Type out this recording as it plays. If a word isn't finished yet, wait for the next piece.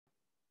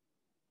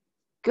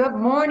Good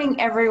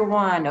morning,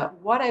 everyone.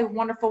 What a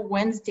wonderful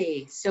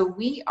Wednesday. So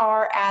we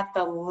are at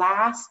the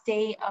last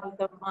day of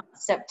the month,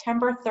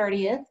 September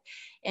 30th,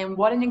 and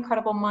what an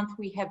incredible month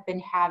we have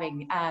been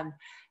having.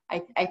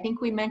 I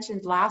think we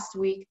mentioned last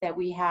week that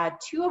we had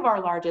two of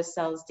our largest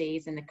sales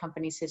days in the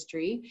company's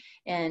history,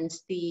 and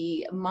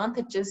the month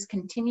had just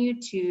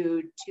continued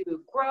to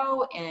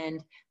grow,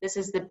 and this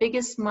is the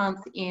biggest month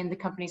in the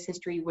company's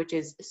history, which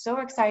is so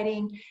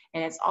exciting,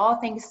 and it's all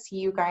thanks to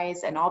you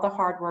guys and all the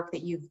hard work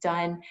that you've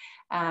done.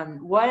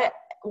 What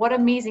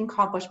amazing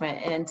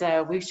accomplishment,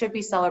 and we should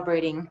be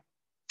celebrating.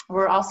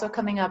 We're also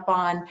coming up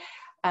on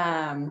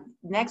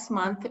next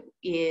month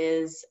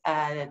is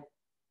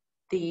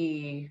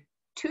the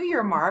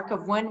 2-year mark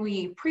of when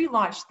we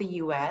pre-launched the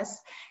US,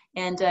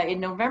 and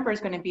in November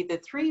is going to be the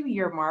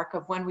 3-year mark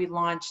of when we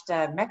launched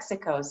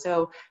Mexico.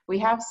 So we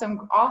have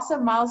some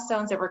awesome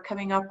milestones that we're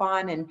coming up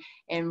on,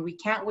 and we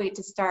can't wait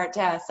to start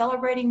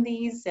celebrating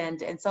these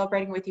and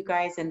celebrating with you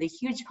guys and the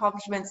huge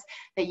accomplishments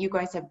that you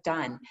guys have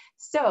done.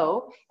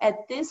 So at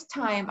this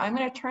time, I'm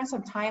going to turn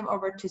some time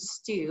over to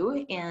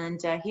Stu,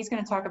 and he's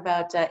going to talk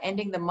about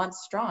ending the month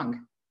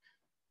strong.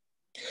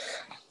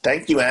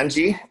 Thank you,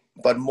 Angie.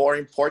 But more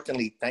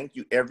importantly, thank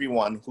you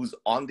everyone who's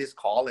on this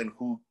call and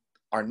who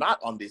are not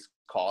on this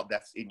call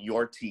that's in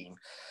your team.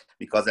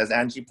 Because as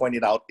Angie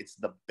pointed out, it's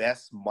the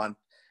best month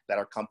that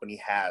our company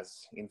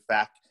has. In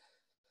fact,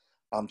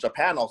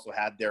 Japan also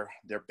had their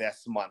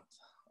best month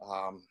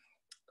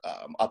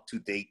up to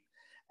date,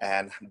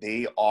 and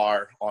they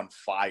are on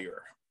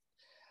fire.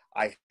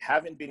 I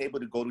haven't been able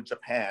to go to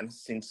Japan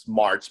since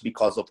March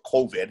because of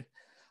COVID,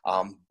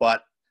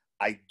 but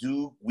I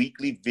do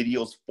weekly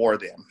videos for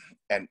them,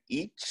 and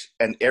each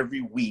and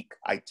every week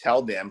I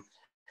tell them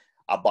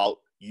about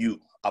you,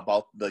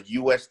 about the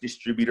US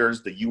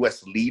distributors, the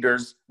US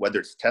leaders, whether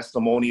it's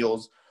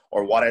testimonials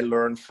or what I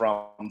learned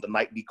from the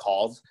nightly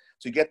calls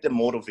to get them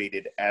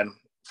motivated. And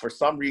for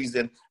some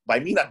reason,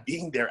 by me not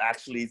being there,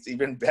 actually, it's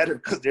even better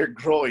because they're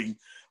growing,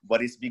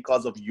 but it's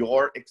because of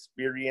your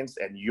experience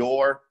and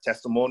your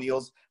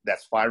testimonials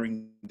that's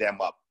firing them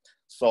up.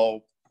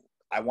 So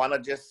I want to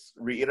just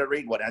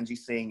reiterate what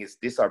Angie's saying is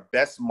this our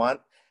best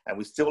month, and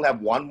we still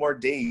have one more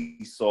day.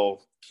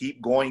 So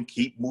keep going,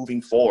 keep moving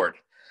forward.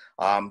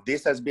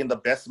 This has been the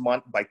best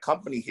month by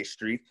company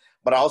history,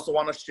 but I also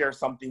want to share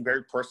something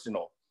very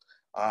personal.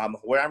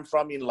 Where I'm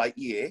from in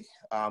Laie,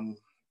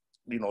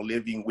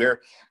 living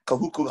where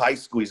Kahuku High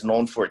School is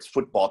known for its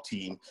football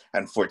team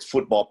and for its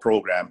football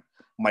program.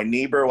 My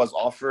neighbor was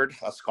offered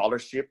a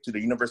scholarship to the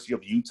University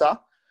of Utah.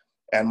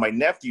 And my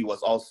nephew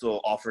was also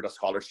offered a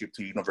scholarship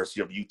to University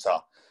of Utah.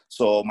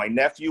 So my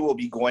nephew will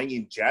be going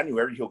in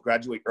January. He'll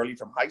graduate early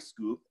from high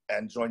school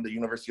and join the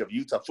University of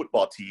Utah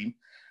football team.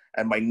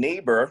 And my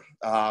neighbor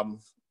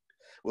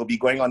will be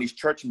going on his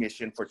church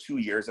mission for 2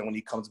 years. And when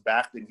he comes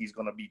back, then he's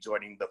going to be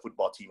joining the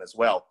football team as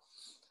well.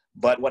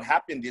 But what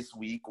happened this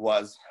week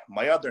was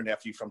my other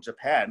nephew from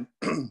Japan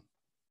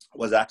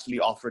was actually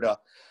offered a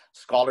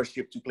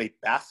scholarship to play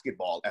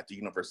basketball at the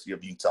University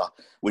of Utah,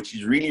 which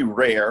is really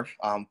rare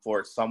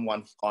for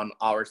someone on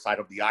our side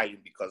of the island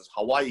because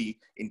Hawaii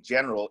in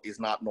general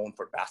is not known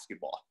for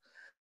basketball.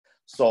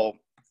 So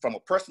from a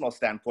personal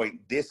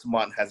standpoint, this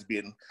month has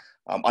been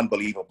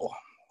unbelievable.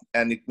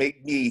 And it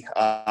made me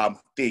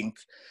think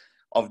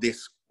of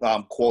this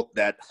quote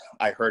that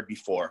I heard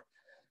before.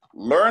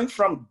 Learn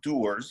from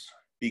doers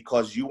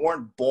because you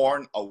weren't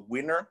born a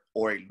winner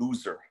or a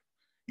loser.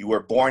 You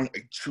were born a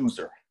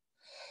chooser.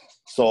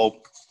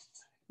 So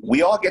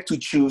we all get to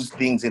choose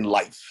things in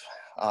life.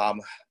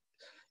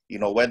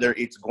 Whether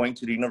it's going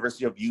to the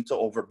University of Utah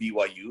over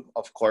BYU,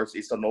 of course,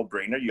 it's a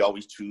no-brainer. You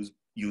always choose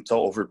Utah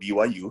over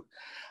BYU.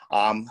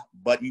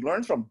 But you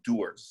learn from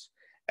doers.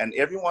 And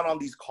everyone on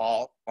this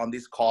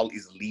call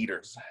is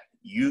leaders.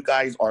 You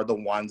guys are the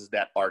ones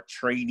that are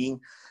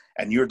training,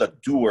 and you're the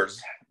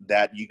doers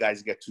that you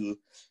guys get to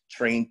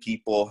train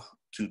people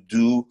to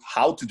do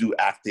how to do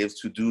actives,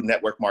 to do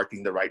network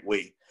marketing the right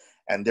way.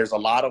 And there's a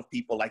lot of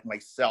people like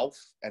myself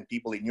and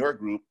people in your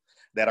group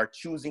that are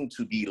choosing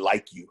to be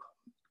like you.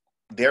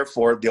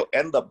 Therefore, they'll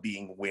end up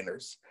being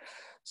winners.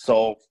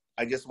 So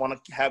I just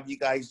want to have you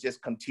guys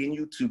just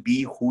continue to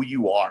be who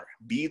you are.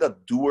 Be the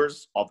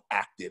doers of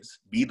actives.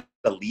 Be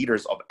the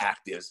leaders of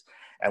actives.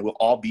 And we'll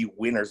all be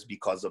winners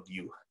because of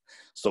you.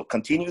 So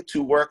continue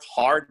to work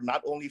hard,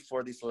 not only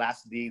for this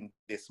last day in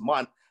this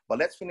month, but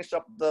let's finish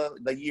up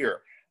the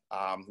year.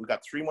 We've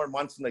got 3 more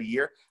months in the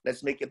year.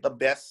 Let's make it the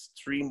best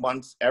 3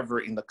 months ever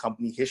in the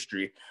company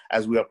history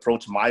as we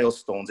approach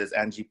milestones, as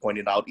Angie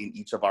pointed out, in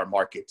each of our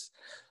markets.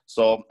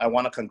 So I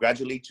want to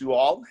congratulate you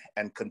all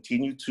and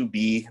continue to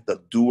be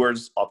the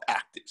doers of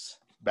actives.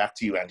 Back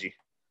to you, Angie.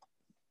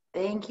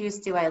 Thank you,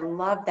 Stu. I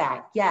love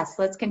that. Yes,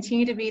 let's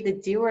continue to be the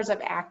doers of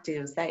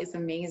actives. That is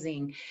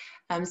amazing.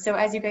 So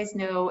as you guys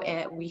know,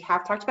 we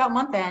have talked about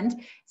month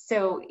end.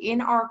 So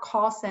in our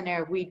call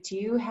center, we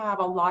do have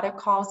a lot of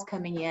calls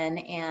coming in,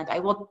 and I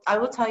will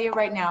tell you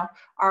right now,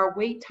 our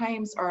wait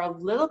times are a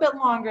little bit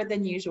longer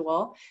than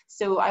usual.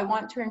 So I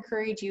want to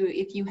encourage you,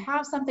 if you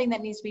have something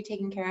that needs to be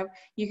taken care of,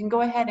 you can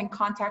go ahead and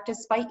contact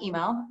us by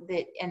email,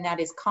 and that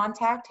is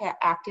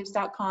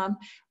contact@activz.com.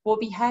 We'll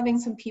be having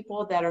some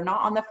people that are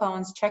not on the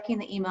phones checking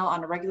the email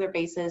on a regular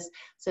basis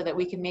so that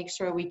we can make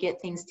sure we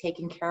get things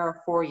taken care of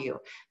for you.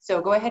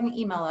 So go ahead and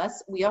email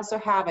us. We also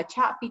have a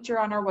chat feature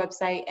on our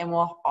website, and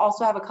we'll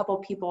also have a couple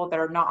people that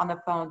are not on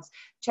the phones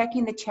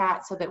checking the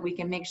chat so that we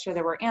can make sure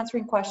that we're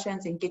answering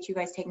questions and get you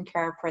guys taken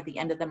care of for the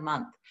end of the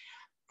month.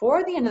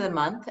 For the end of the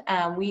month,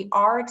 we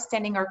are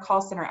extending our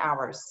call center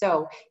hours.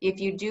 So if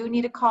you do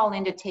need to call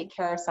in to take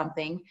care of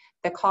something,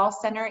 the call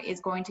center is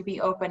going to be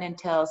open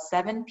until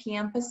 7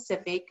 p.m.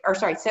 Pacific, or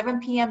sorry, 7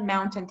 p.m.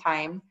 Mountain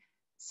Time.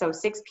 So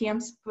 6 p.m.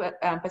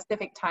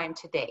 Pacific time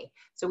today.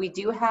 So we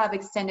do have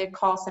extended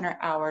call center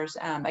hours,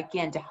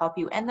 again, to help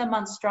you end the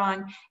month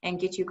strong and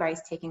get you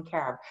guys taken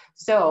care of.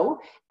 So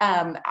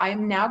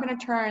I'm now going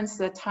to turn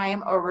the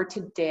time over to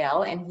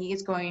Dale, and he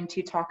is going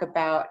to talk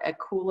about a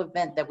cool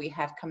event that we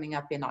have coming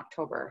up in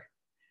October.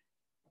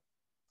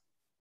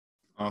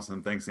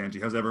 Awesome. Thanks, Angie.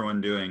 How's everyone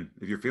doing?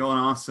 If you're feeling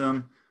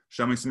awesome,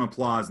 show me some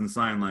applause in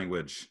sign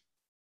language,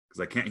 because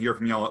I can't hear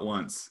from y'all at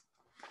once.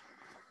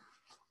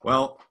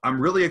 Well,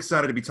 I'm really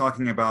excited to be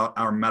talking about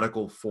our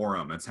medical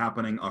forum. It's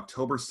happening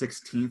October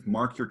 16th.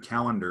 Mark your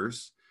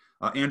calendars.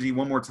 Angie,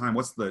 one more time,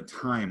 what's the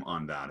time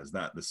on that? Is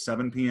that the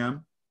 7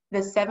 p.m.?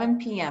 The 7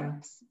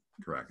 p.m.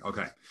 Correct.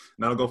 Okay.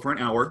 That'll go for an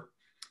hour.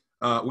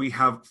 We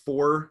have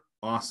 4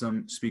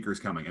 awesome speakers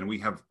coming. And we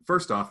have,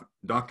 first off,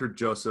 Dr.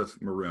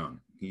 Joseph Maroon.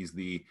 He's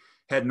the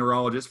head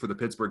neurologist for the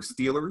Pittsburgh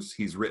Steelers.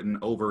 He's written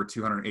over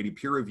 280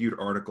 peer-reviewed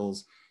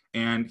articles,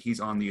 and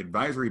he's on the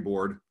advisory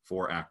board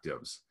for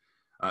ACTIVZ.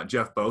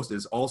 Jeff Boast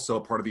is also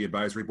part of the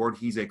advisory board.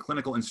 He's a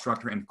clinical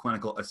instructor and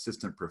clinical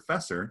assistant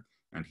professor,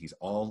 and he's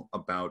all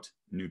about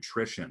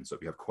nutrition. So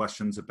if you have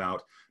questions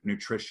about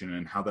nutrition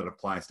and how that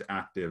applies to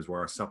ACTIVZ, where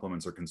our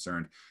supplements are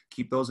concerned,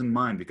 keep those in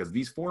mind, because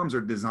these forums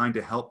are designed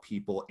to help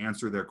people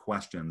answer their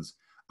questions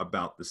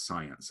about the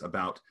science,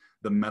 about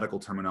the medical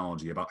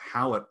terminology, about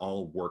how it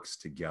all works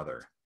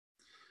together.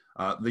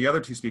 The other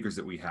 2 speakers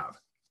that we have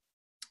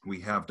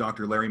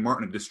Dr. Larry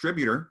Martin, a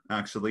distributor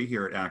actually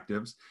here at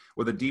ACTIVZ,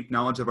 with a deep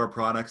knowledge of our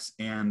products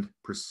and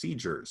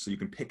procedures. So you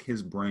can pick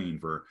his brain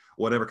for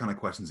whatever kind of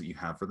questions that you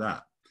have for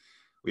that.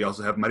 We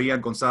also have Maria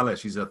Gonzalez.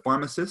 She's a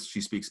pharmacist.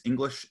 She speaks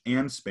English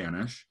and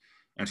Spanish,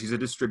 and she's a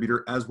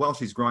distributor as well.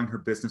 She's growing her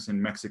business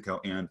in Mexico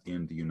and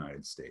in the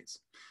United States.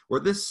 Where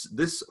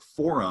this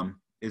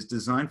forum is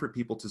designed for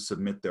people to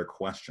submit their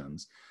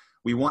questions.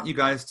 We want you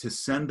guys to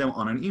send them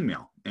on an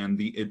email, and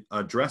the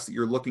address that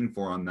you're looking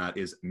for on that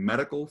is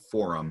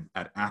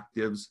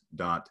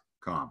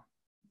medicalforum@activz.com.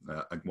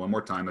 One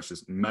more time, it's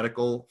just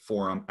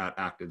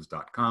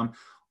medicalforum@activz.com.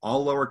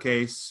 All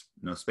lowercase,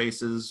 no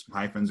spaces,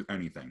 hyphens, or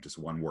anything, just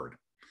one word.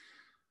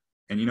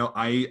 And you know,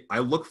 I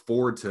look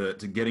forward to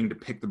getting to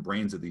pick the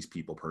brains of these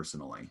people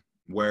personally,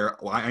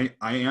 where I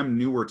am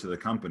newer to the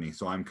company,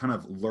 so I'm kind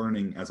of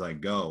learning as I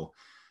go,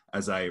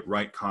 as I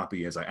write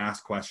copy, as I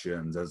ask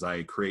questions, as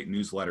I create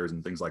newsletters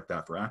and things like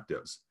that for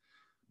ACTIVZ.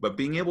 But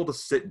being able to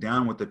sit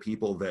down with the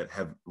people that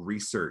have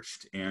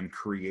researched and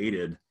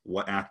created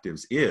what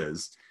ACTIVZ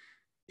is,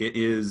 it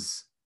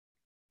is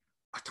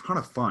a ton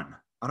of fun.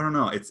 I don't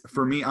know, it's,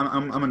 for me,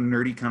 I'm a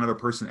nerdy kind of a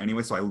person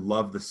anyway, so I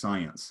love the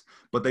science,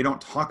 but they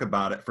don't talk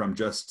about it from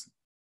just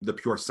the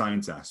pure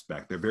science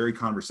aspect. They're very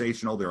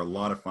conversational. They're a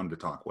lot of fun to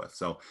talk with.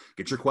 So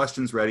get your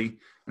questions ready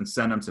and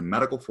send them to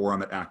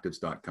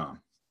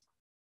medicalforum@activz.com.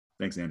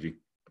 Thanks, Angie.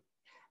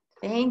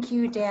 Thank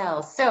you,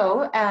 Dale.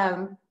 So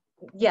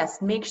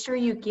yes, make sure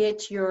you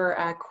get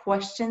your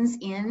questions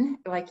in,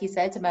 like he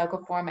said, to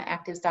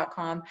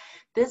medicalforum@activz.com.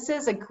 This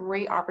is a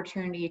great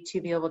opportunity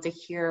to be able to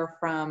hear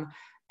from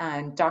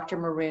Dr.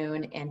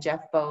 Maroon and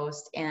Jeff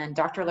Boast and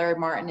Dr. Larry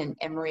Martin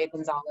and Maria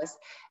Gonzalez.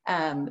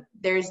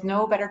 There's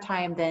no better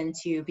time than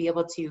to be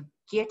able to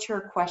get your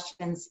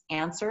questions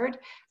answered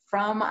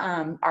from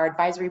our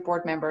advisory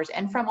board members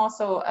and from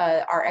also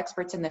our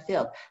experts in the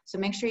field. So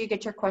make sure you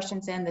get your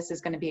questions in. This is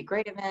going to be a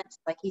great event.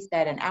 Like he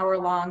said, an hour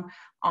long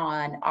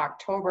on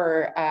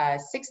October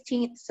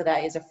 16th. So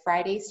that is a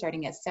Friday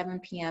starting at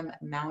 7 p.m.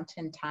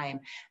 Mountain Time.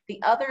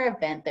 The other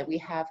event that we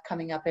have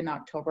coming up in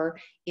October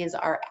is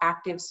our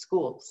ACTIVZ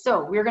School.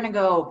 So we're going to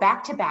go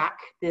back to back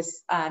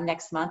this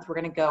next month. We're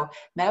going to go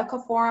Medical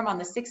Forum on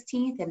the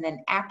 16th and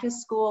then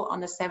ACTIVZ School on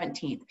the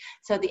 17th.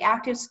 So the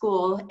ACTIVZ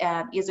School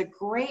is a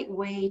great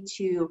way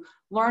to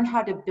learn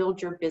how to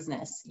build your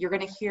business. You're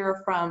going to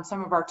hear from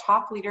some of our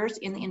top leaders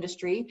in the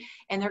industry,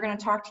 and they're going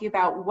to talk to you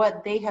about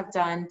what they have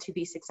done to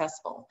be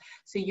successful.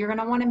 So you're going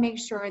to want to make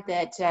sure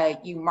that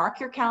you mark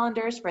your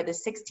calendars for the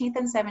 16th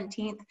and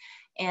 17th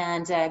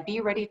and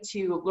be ready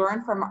to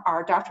learn from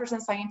our doctors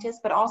and scientists,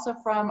 but also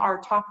from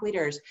our top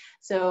leaders.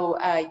 So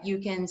you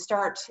can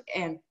start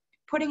and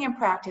putting in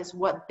practice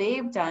what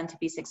they've done to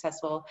be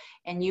successful,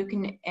 and you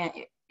can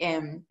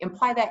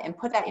imply that and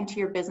put that into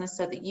your business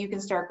so that you can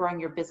start growing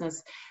your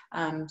business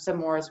some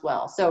more as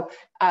well. So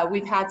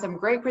we've had some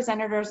great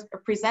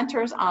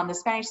presenters on the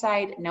Spanish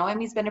side.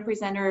 Noemi's been a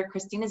presenter.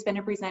 Christina's been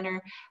a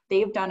presenter.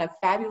 They've done a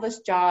fabulous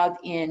job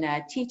in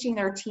teaching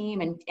their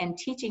team and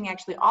teaching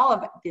actually all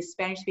of the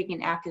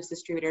Spanish-speaking ACTIVZ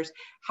distributors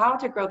how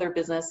to grow their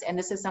business. And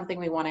this is something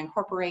we want to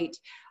incorporate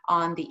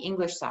on the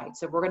English side.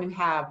 So we're going to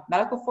have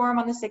Medical Forum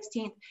on the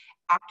 16th,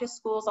 ACTIVZ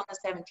Schools on the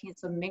 17th.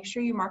 So make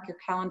sure you mark your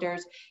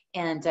calendars,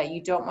 and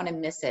you don't want to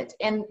miss it.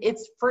 And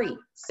it's free.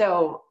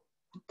 So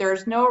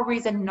there's no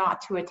reason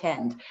not to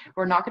attend.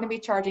 We're not going to be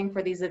charging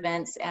for these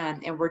events,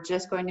 and we're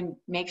just going to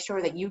make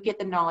sure that you get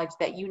the knowledge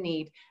that you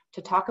need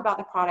to talk about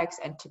the products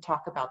and to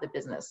talk about the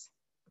business.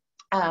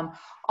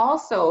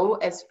 Also,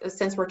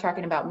 since we're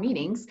talking about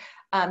meetings,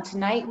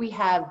 tonight we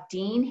have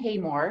Dean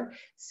Haymore.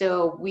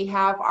 So we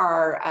have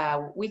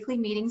our weekly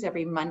meetings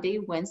every Monday,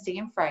 Wednesday,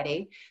 and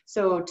Friday.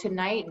 So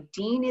tonight,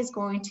 Dean is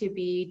going to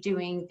be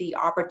doing the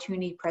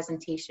opportunity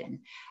presentation.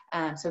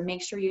 So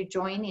make sure you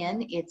join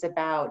in. It's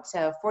about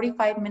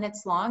 45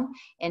 minutes long,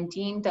 and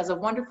Dean does a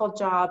wonderful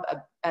job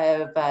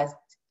of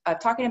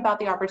talking about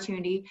the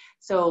opportunity.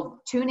 So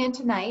tune in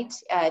tonight,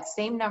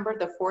 same number,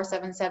 the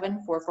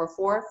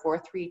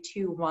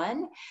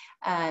 477-444-4321.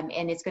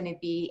 And it's going to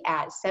be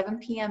at 7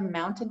 p.m.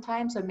 Mountain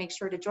Time. So make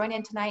sure to join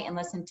in tonight and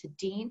listen to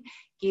Dean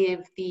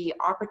give the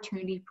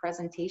opportunity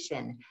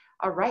presentation.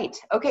 All right.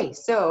 Okay.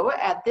 So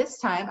at this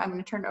time, I'm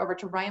going to turn it over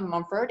to Ryan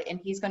Mumford, and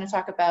he's going to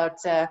talk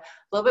about a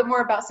little bit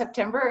more about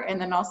September,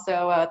 and then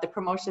also the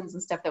promotions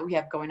and stuff that we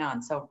have going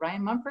on. So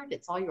Ryan Mumford,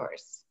 it's all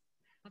yours.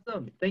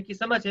 Awesome. Thank you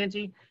so much,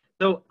 Angie.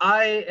 So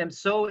I am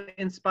so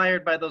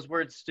inspired by those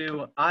words,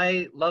 Stu.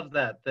 I love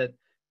that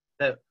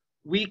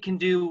we can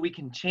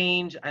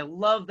change. I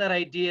love that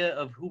idea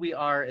of who we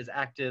are as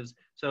ACTIVZ.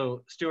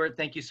 So Stuart,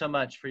 thank you so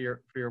much for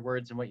your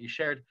words and what you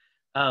shared.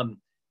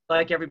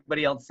 Like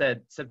everybody else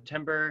said,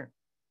 September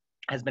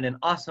has been an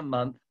awesome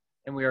month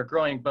and we are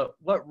growing, but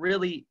what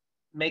really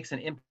makes an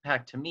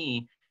impact to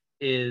me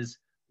is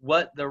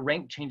what the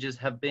rank changes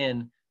have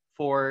been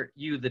for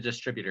you, the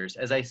distributors.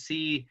 As I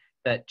see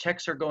that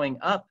checks are going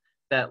up,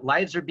 that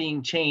lives are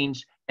being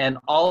changed, and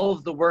all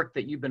of the work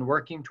that you've been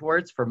working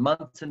towards for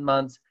months and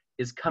months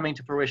is coming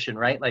to fruition,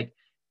 right? Like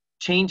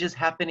change is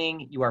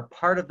happening, you are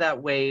part of that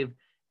wave,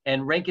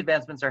 and rank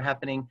advancements are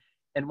happening.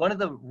 And one of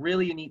the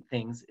really neat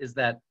things is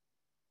that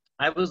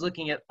I was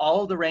looking at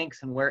all the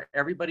ranks and where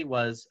everybody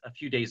was a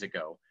few days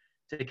ago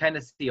to kind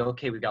of see,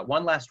 okay, we've got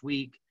one last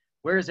week,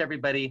 where is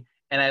everybody?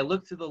 And I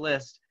looked through the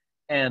list,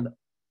 and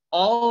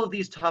all of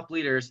these top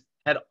leaders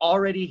had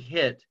already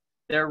hit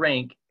their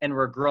rank and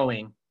were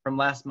growing from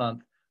last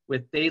month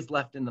with days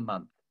left in the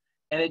month.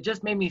 And it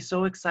just made me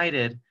so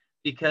excited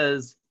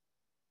because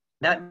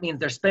that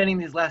means they're spending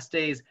these last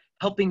days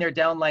helping their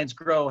downlines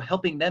grow,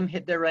 helping them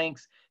hit their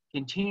ranks,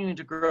 continuing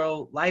to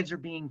grow, lives are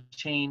being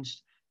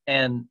changed,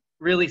 and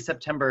really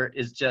September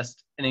is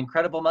just an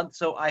incredible month.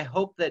 So I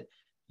hope that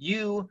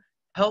you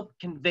help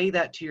convey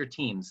that to your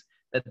teams,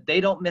 that they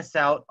don't miss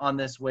out on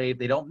this wave,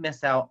 they don't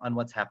miss out on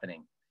what's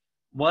happening.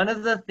 One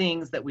of the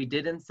things that we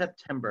did in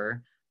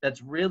September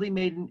that's really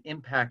made an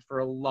impact for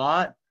a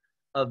lot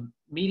of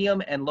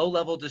medium and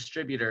low-level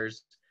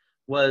distributors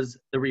was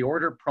the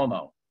reorder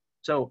promo.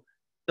 So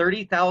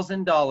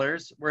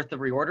 $30,000 worth of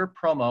reorder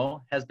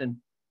promo has been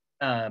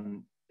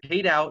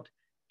paid out,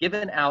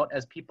 given out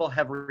as people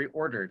have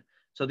reordered.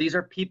 So these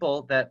are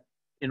people that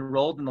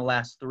enrolled in the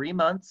last 3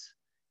 months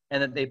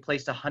and that they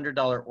placed a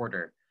 $100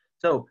 order.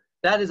 So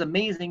that is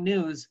amazing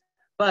news,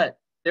 but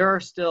there are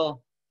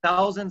still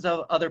thousands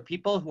of other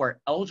people who are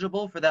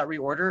eligible for that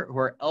reorder, who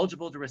are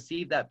eligible to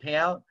receive that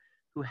payout,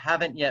 who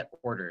haven't yet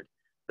ordered.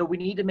 So we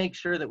need to make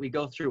sure that we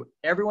go through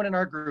everyone in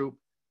our group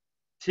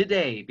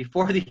today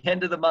before the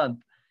end of the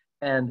month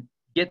and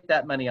get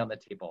that money on the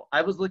table.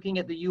 I was looking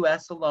at the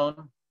US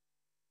alone,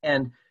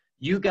 and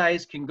you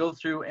guys can go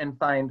through and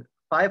find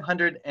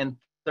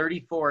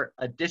 534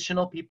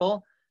 additional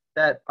people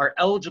that are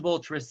eligible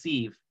to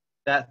receive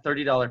that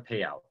 $30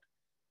 payout.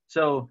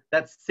 So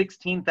that's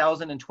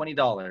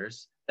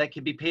 $16,020 that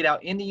could be paid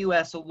out in the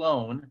US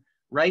alone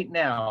right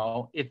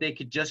now if they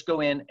could just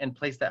go in and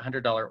place that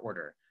 $100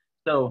 order.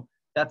 So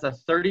that's a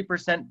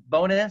 30%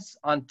 bonus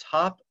on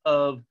top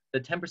of the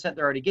 10%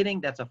 they're already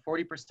getting. That's a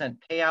 40%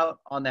 payout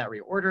on that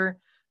reorder.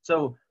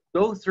 So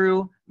go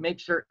through, make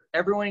sure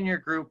everyone in your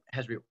group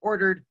has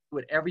reordered, do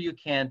whatever you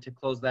can to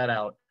close that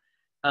out.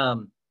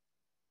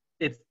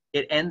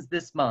 It ends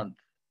this month,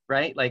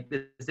 right? Like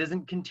this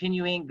isn't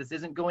continuing, this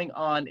isn't going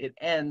on, it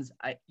ends.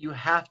 You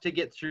have to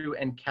get through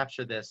and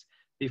capture this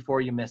before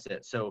you miss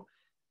it. So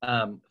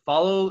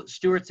follow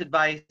Stuart's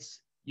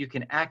advice. You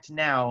can act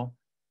now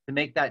to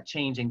make that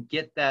change and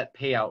get that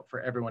payout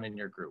for everyone in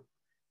your group.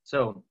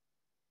 So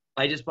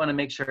I just want to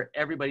make sure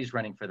everybody's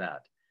running for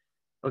that.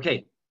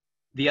 Okay,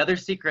 the other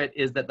secret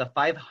is that the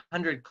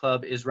 500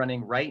 Club is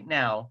running right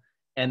now,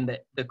 and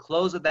the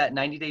close of that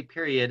 90-day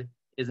period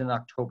is in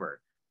October,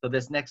 so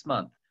this next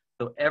month.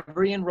 So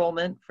every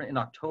enrollment in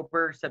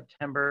October,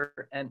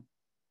 September, and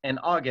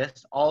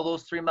August, all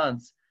those 3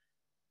 months,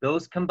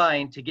 those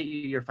combine to get you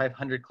your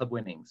 500 club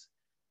winnings.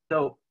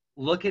 So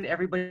look at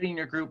everybody in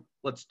your group.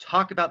 Let's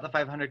talk about the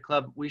 500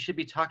 club. We should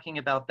be talking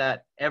about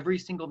that every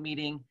single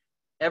meeting,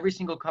 every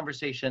single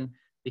conversation,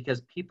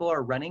 because people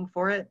are running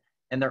for it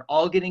and they're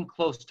all getting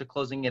close to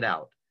closing it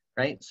out,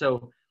 right?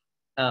 So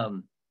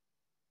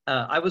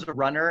I was a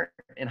runner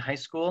in high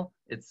school.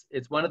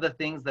 It's one of the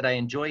things that I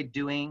enjoyed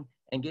doing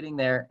and getting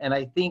there. And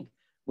I think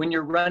when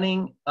you're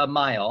running a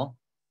mile,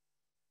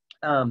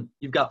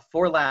 you've got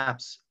 4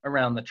 laps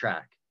around the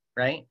track,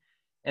 right?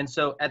 And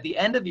so at the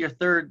end of your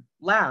 3rd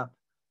lap,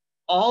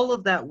 all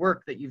of that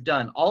work that you've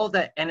done, all of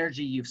that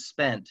energy you've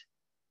spent,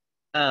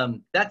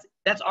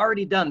 that's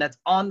already done. That's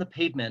on the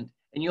pavement,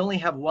 and you only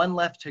have 1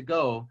 left to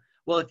go.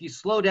 Well, if you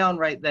slow down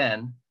right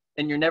then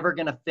you're never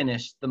going to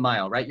finish the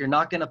mile, right? You're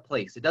not going to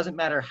place. It doesn't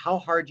matter how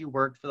hard you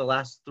worked for the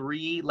last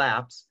 3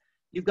 laps.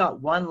 You've got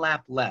 1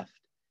 lap left,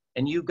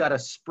 and you've got to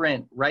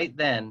sprint right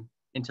then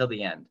until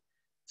the end.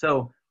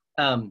 So,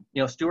 you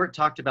know, Stuart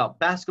talked about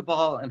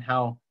basketball and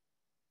how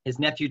his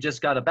nephew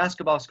just got a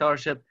basketball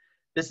scholarship.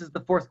 This is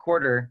the 4th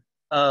quarter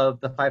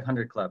of the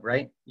 500 club,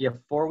 right? You have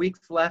 4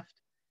 weeks left.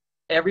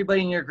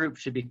 Everybody in your group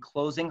should be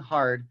closing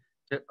hard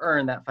to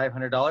earn that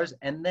 $500.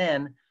 And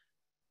then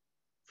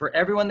for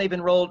everyone they've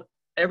enrolled,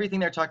 everything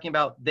they're talking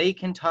about, they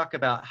can talk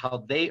about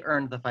how they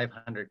earned the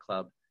 500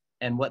 club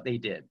and what they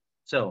did.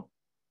 So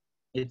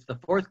it's the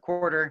 4th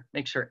quarter.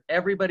 Make sure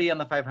everybody on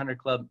the 500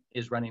 club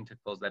is running to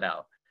close that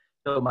out.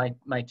 So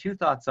my 2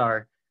 thoughts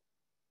are,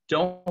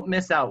 don't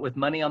miss out with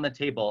money on the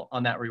table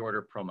on that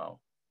reorder promo.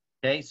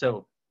 Okay,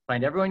 so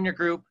find everyone in your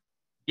group,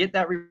 get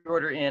that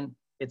reorder in.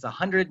 It's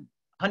 100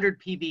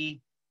 PV.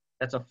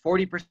 That's a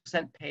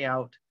 40%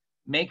 payout.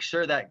 Make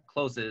sure that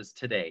closes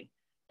today.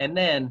 And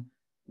then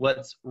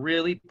let's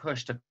really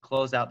push to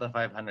close out the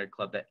 500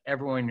 club, that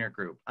everyone in your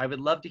group. I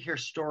would love to hear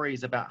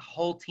stories about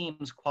whole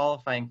teams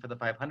qualifying for the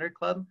 500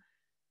 club,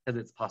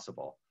 because it's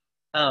possible.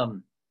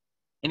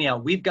 Anyhow,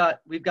 we've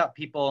got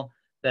people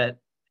that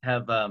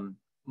have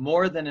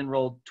more than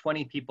enrolled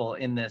 20 people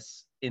in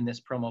this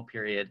promo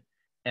period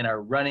and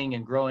are running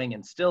and growing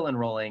and still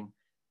enrolling.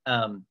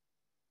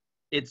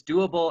 It's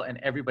doable and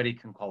everybody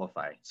can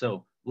qualify.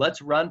 So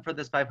let's run for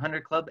this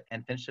 500 club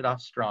and finish it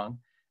off strong.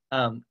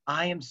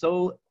 I am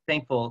so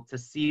thankful to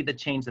see the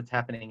change that's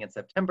happening in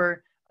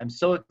September. I'm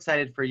so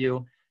excited for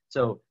you.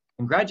 So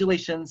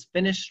congratulations,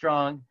 finish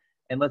strong,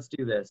 and let's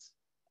do this.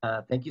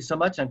 Thank you so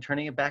much. I'm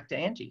turning it back to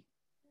Angie.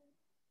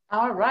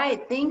 All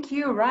right, thank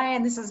you,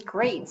 Ryan. This is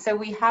great. So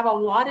we have a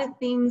lot of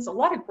things, a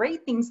lot of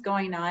great things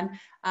going on.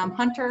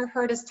 Hunter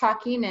heard us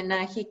talking, and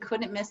he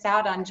couldn't miss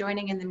out on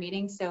joining in the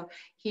meeting, so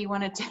he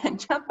wanted to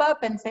jump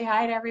up and say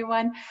hi to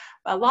everyone.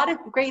 A lot of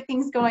great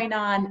things going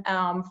on,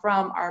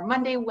 from our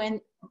Monday,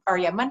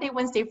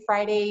 Wednesday,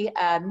 Friday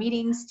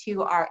meetings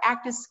to our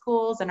active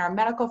schools and our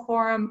medical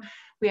forum.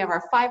 We have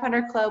our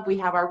 500 club. We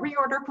have our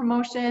reorder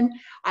promotion.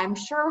 I'm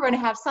sure we're going to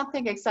have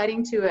something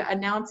exciting to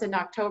announce in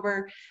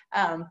October,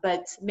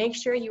 but make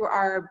sure you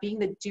are being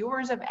the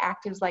doers of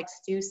actives, like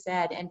Stu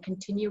said, and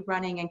continue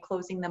running and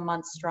closing the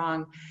month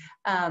strong.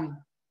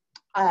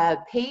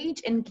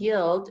 Paige and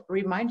Guild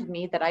reminded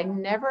me that I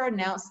never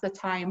announced the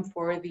time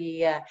for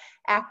the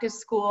active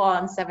school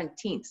on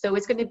 17th. So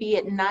it's going to be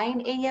at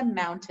 9 a.m.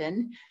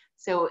 Mountain,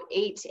 so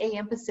 8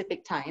 a.m.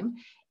 Pacific time.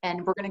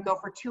 And we're going to go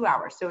for 2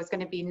 hours. So it's going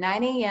to be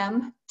 9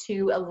 a.m.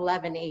 to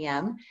 11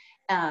 a.m.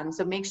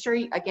 So make sure,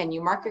 again,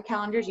 you mark your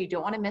calendars. You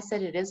don't want to miss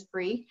it. It is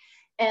free.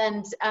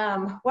 And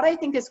what I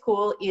think is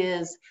cool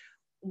is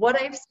what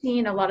I've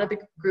seen a lot of the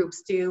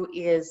groups do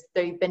is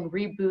they've been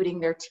rebooting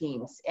their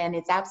teams. And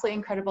it's absolutely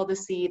incredible to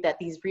see that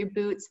these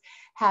reboots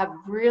have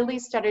really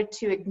started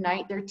to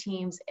ignite their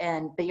teams,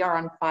 and they are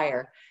on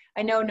fire.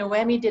 I know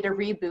Noemi did a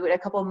reboot a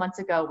couple of months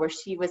ago where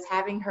she was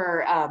having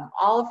her,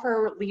 all of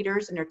her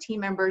leaders and her team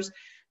members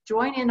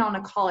join in on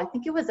a call. I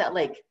think it was at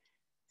like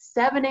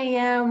 7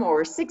 a.m.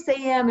 or 6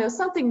 a.m. It was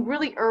something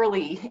really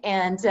early,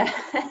 and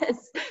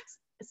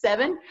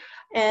 7.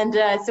 And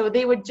so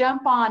they would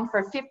jump on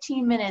for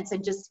 15 minutes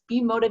and just be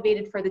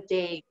motivated for the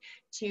day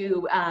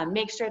to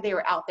make sure they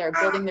were out there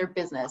building their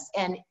business.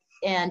 And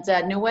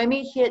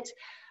Noemi hit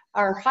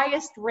our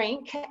highest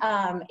rank,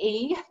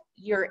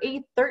 your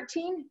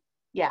A13.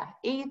 Yeah,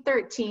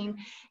 A13,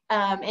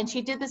 and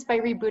she did this by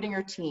rebooting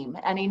her team.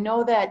 And I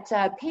know that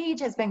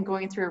Paige has been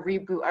going through a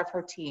reboot of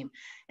her team,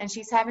 and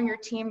she's having her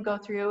team go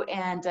through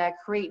and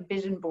create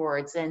vision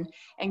boards and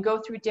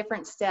go through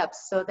different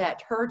steps so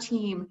that her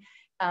team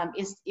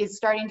is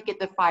starting to get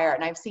the fire.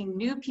 And I've seen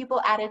new people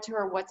added to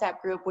her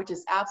WhatsApp group, which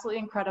is absolutely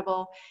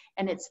incredible.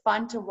 And it's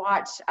fun to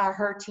watch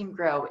her team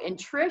grow. And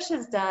Trish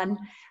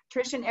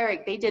and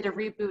Eric, they did a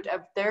reboot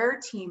of their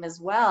team as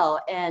well.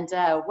 And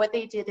what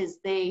they did is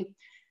they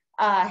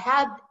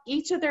had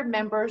each of their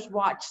members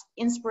watch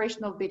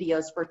inspirational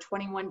videos for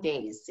 21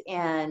 days.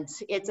 And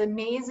it's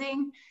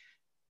amazing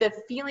the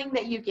feeling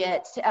that you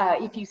get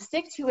if you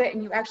stick to it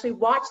and you actually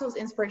watch those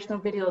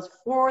inspirational videos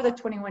for the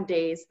 21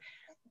 days,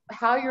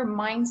 how your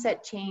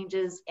mindset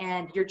changes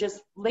and you're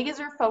just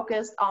laser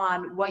focused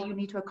on what you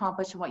need to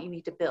accomplish and what you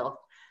need to build.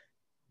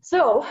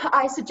 So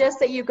I suggest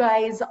that you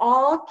guys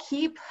all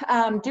keep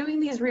doing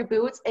these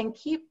reboots and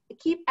keep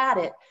at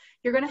it.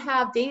 You're going to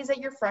have days that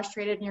you're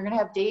frustrated, and you're going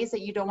to have days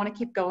that you don't want to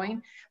keep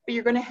going, but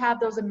you're going to have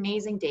those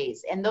amazing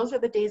days. And those are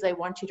the days I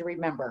want you to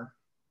remember.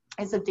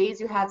 It's the days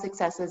you had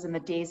successes and the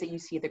days that you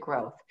see the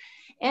growth.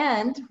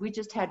 And we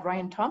just had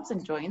Ryan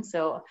Thompson join.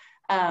 So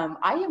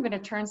I am going to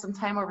turn some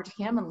time over to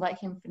him and let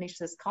him finish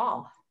this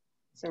call.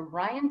 So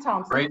Ryan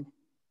Thompson. Great.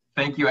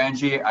 Thank you,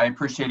 Angie. I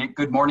appreciate it.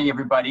 Good morning,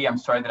 everybody. I'm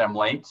sorry that I'm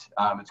late.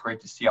 It's great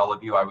to see all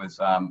of you. I was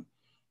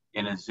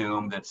in a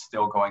Zoom that's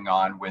still going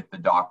on with the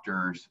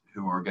doctors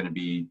who are going to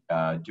be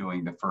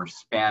doing the first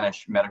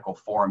Spanish medical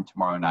forum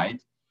tomorrow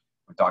night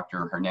with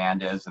Dr.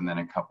 Hernandez, and then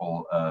a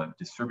couple of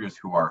distributors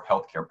who are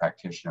healthcare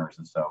practitioners.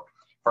 And so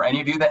for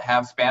any of you that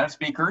have Spanish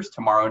speakers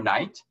tomorrow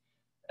night,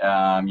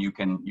 you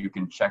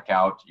can check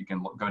out, you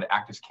can go to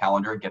ACTIVZ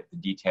calendar, get the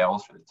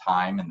details for the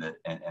time and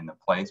the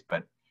place,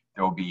 but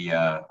there will be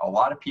a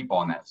lot of people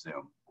on that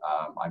Zoom.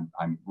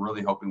 I'm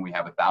really hoping we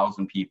have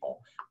 1,000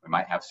 people. We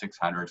might have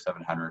 600,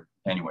 700.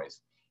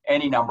 Anyways,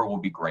 any number will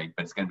be great,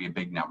 but it's going to be a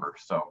big number.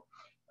 So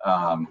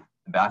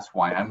that's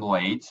why I'm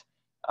late.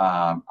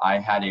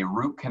 I had a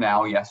root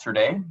canal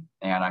yesterday,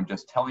 and I'm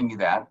just telling you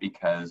that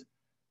because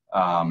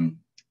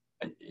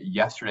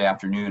yesterday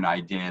afternoon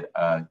I did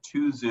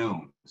 2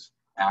 Zooms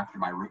after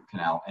my root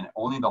canal, and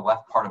only the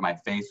left part of my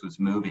face was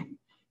moving.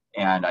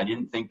 And I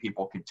didn't think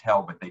people could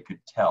tell, but they could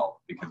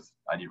tell because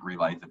I didn't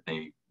realize that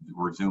they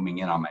were zooming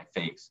in on my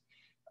face.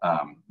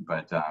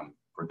 But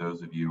for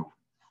those of you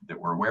that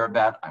were aware of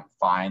that, I'm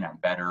fine, I'm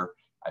better.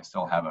 I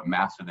still have a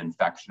massive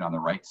infection on the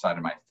right side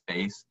of my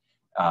face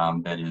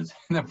that is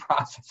in the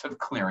process of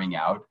clearing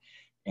out.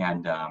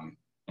 And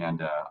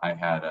I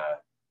had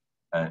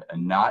a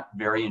not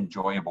very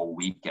enjoyable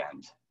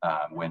weekend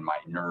when my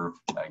nerve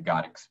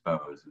got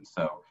exposed. And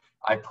so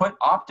I put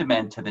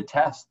Optimen to the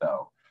test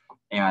though.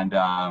 And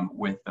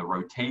with the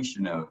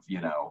rotation of,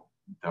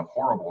 the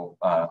horrible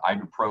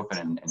ibuprofen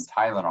and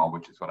Tylenol,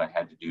 which is what I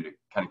had to do to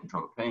kind of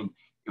control the pain,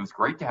 it was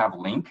great to have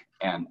Link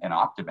and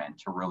Optimen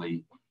to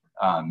really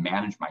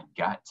manage my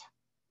gut.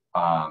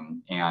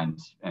 And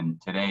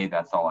today,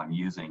 that's all I'm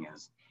using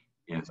is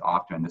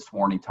Optimen. This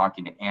morning,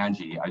 talking to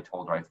Angie, I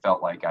told her I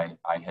felt like I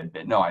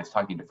was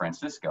talking to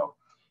Francisco.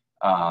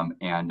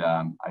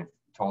 I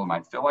told him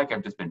I feel like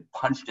I've just been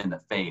punched in the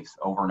face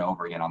over and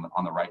over again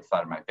on the right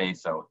side of my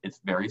face. So it's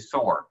very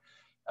sore.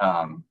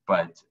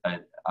 But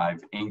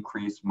I've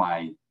increased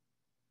my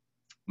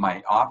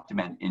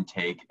Optimen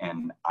intake,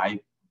 and I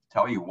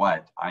tell you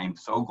what, I am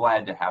so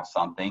glad to have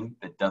something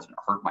that doesn't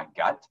hurt my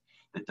gut,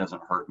 that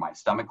doesn't hurt my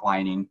stomach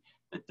lining,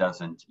 that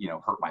doesn't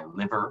hurt my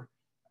liver,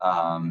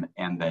 and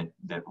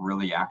that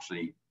really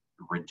actually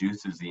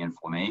reduces the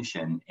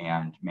inflammation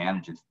and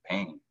manages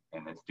pain,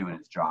 and it's doing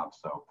its job.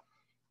 So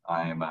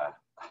I'm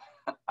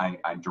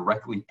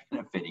directly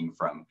benefiting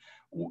from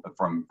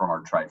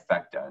our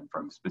trifecta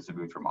and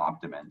specifically from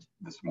Optimen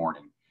this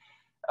morning.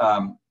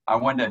 I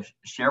wanted to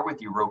share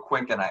with you real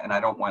quick, and I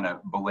don't want to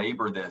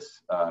belabor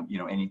this,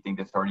 anything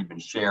that's already been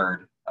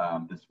shared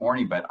this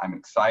morning, but I'm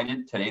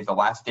excited. Today's the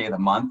last day of the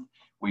month.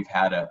 We've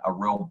had a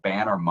real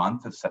banner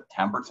month of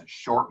September. It's a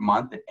short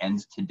month. It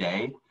ends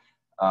today.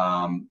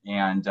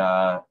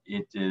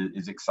 It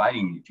is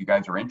exciting. If you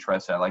guys are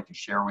interested, I'd like to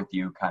share with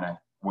you kind of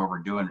where we're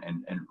doing,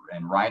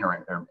 and Ryan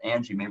or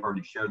Angie may have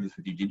already shared this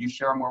with you. Did you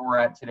share them where we're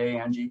at today,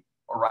 Angie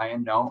or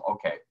Ryan? No?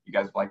 Okay. You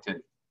guys like to,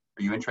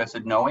 are you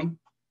interested in knowing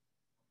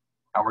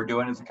how we're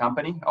doing as a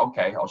company?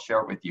 Okay, I'll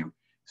share it with you.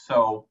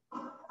 So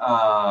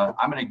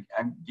I'm going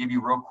to give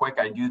you real quick.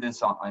 I do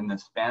this on the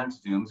Spanish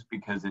Zooms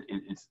because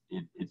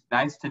it's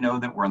nice to know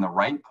that we're in the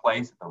right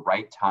place at the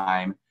right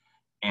time.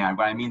 And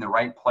when I mean the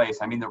right place,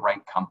 I mean the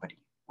right company,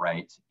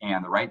 right?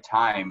 And the right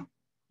time,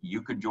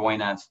 you could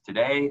join us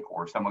today,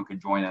 or someone could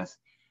join us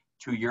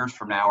 2 years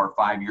from now, or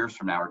 5 years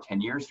from now, or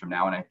 10 years from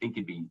now. And I think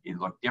it'd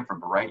look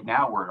different. But right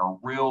now, we're in a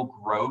real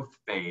growth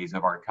phase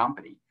of our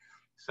company.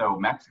 So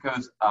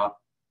Mexico's up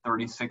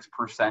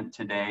 36%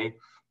 today.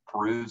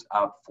 Peru's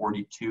up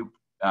 42,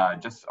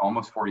 just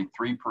almost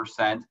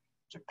 43%.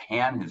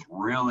 Japan has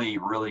really,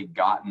 really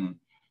gotten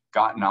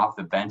off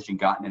the bench and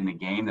gotten in the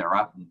game. They're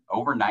up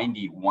over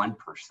 91%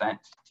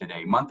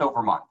 today, month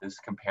over month. This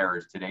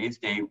compares today's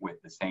date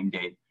with the same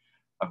date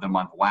of the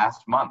month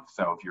last month.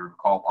 So if you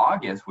recall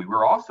August, we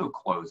were also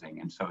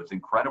closing. And so it's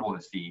incredible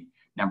to see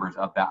numbers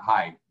up that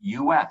high.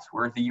 US,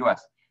 where's the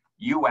US?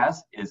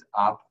 US is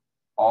up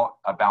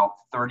about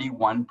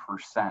 31%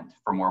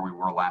 from where we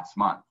were last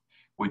month,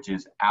 which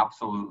is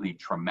absolutely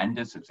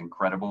tremendous. It's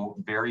incredible.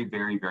 Very,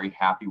 very, very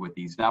happy with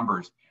these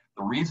numbers.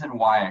 The reason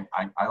why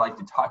I like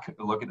to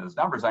look at those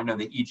numbers, I know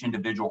that each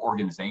individual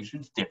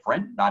organization is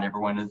different. Not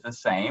everyone is the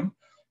same.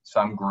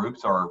 Some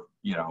groups are,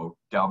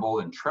 double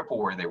and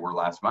triple where they were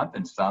last month,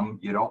 and some,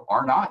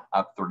 are not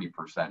up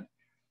 30%.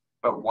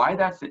 But why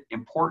that's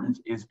important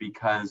is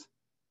because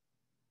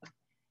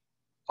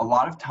a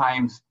lot of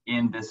times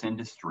in this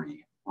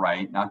industry,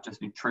 right, not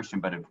just nutrition,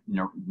 but of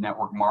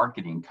network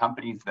marketing,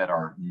 companies that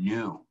are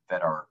new,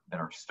 that are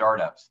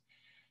startups,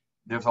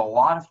 there's a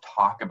lot of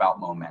talk about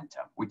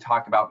momentum. We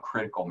talk about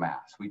critical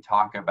mass. We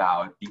talk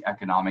about the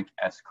economic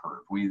S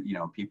curve.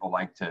 People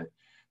like to,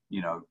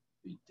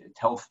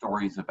 tell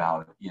stories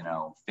about,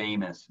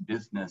 famous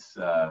business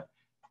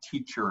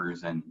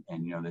teachers and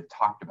that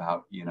talked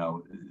about,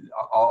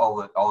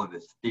 all of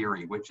this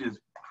theory, which is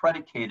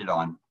predicated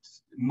on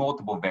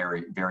multiple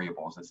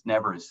variables. It's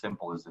never as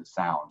simple as it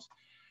sounds.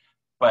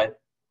 But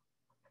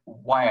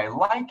why I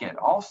like it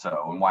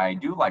also, and why I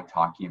do like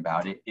talking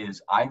about it,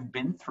 is I've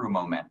been through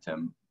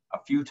momentum a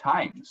few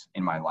times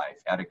in my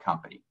life at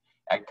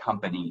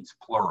companies,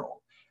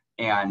 plural.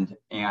 And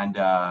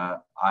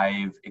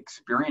I've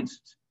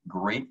experienced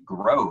great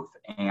growth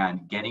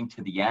and getting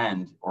to the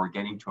end, or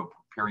getting to a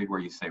period where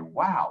you say,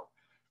 wow,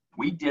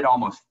 we did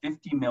almost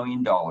 $50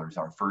 million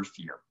our first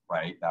year,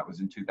 right? That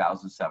was in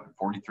 2007,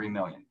 43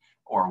 million.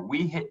 Or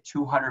we hit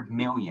 200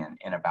 million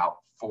in about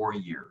 4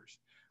 years.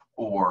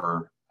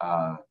 Or,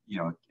 a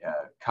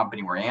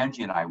company where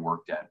Angie and I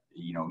worked at,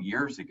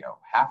 years ago,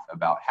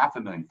 about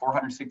 $500,000,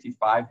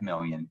 465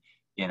 million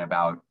in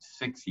about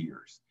 6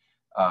 years.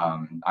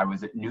 I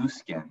was at New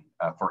Skin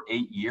for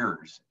 8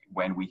 years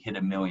when we hit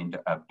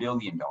 $1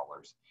 billion.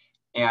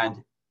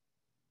 And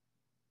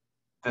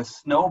the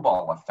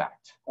snowball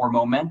effect or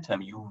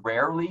momentum, you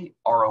rarely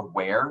are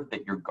aware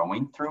that you're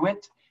going through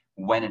it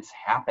when it's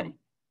happening.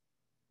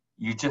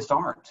 You just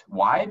aren't.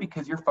 Why?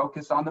 Because you're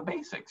focused on the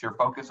basics. You're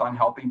focused on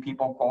helping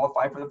people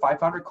qualify for the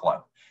 500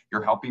 Club.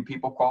 You're helping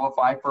people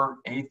qualify for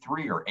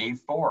A3 or A4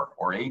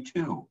 or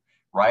A2,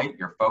 right?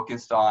 You're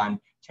focused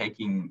on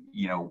taking,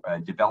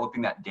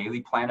 developing that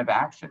daily plan of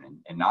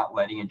action and not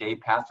letting a day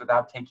pass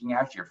without taking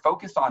action. You're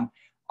focused on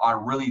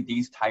really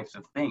these types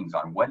of things,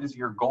 on what is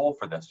your goal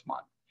for this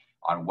month,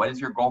 on what is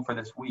your goal for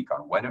this week,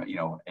 on what,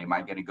 am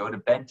I going to go to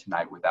bed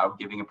tonight without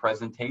giving a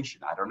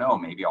presentation? I don't know,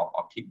 maybe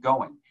I'll keep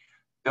going.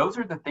 Those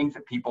are the things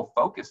that people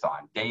focus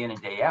on day in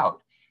and day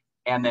out.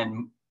 And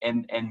then,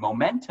 and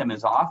momentum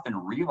is often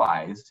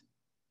realized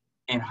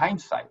in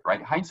hindsight,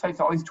 right? Hindsight's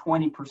always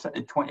 20%,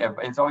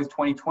 it's always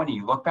 20/20.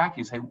 You look back,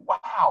 you say,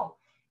 wow,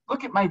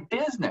 look at my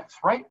business,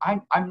 right?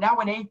 I'm now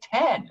an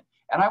A10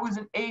 and I was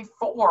an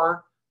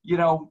A4,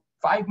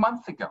 5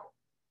 months ago.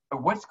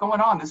 But what's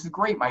going on? This is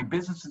great. My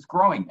business is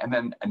growing. And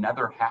then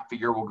another half a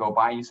year will go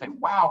by and you say,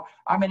 wow,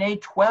 I'm an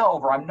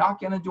A12, or I'm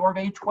knocking on the door of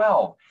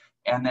A12.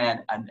 And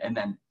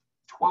then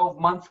 12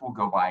 months will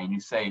go by and you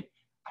say,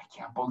 I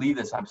can't believe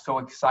this. I'm so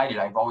excited.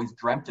 I've always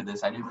dreamt of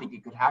this. I didn't think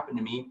it could happen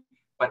to me,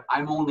 but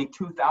I'm only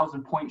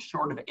 2,000 points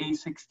short of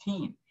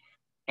A16.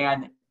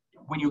 And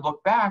when you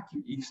look back,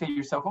 you say to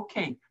yourself,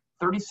 okay,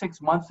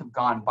 36 months have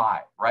gone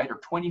by, right? Or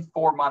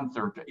 24 months,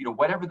 or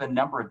whatever the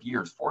number of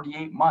years,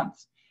 48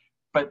 months.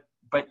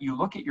 But you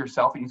look at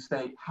yourself and you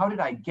say, how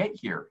did I get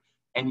here?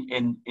 And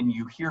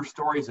you hear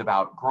stories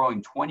about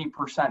growing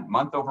 20%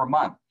 month over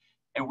month.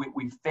 And what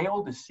we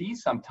fail to see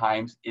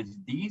sometimes is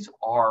these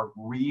are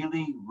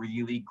really,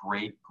 really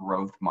great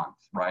growth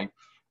months, right?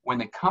 When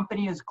the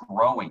company is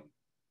growing,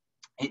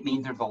 it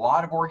means there's a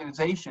lot of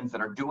organizations that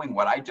are doing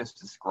what I just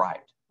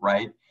described,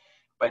 right?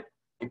 But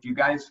if you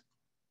guys,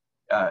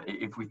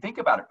 if we think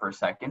about it for a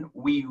second,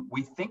 we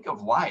think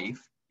of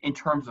life in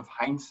terms of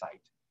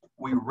hindsight.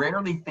 We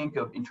rarely think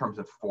of in terms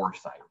of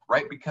foresight,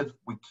 right? Because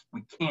we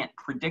can't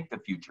predict the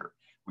future.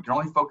 We can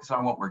only focus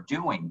on what we're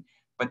doing.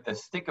 But the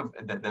stick of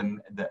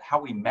the how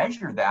we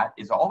measure that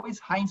is always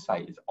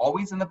hindsight. It's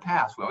always in the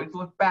past. We always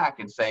look back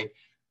and say,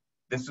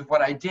 this is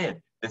what I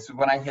did. This is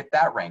when I hit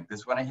that rank. This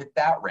is when I hit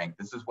that rank.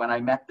 This is when I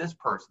met this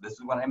person. This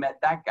is when I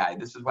met that guy.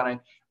 This is when I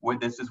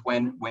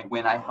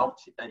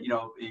helped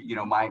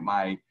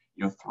my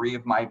 3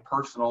 of my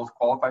personals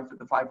qualify for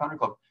the 500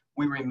 Club.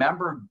 We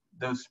remember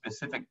those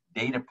specific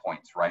data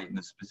points, right? And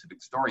the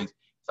specific stories.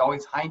 It's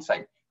always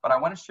hindsight. But I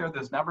want to share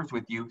those numbers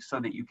with you so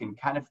that you can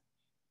kind of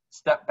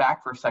step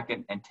back for a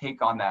second and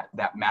take on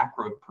that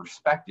macro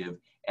perspective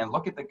and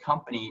look at the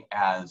company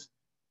as,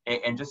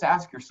 and just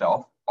ask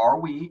yourself, are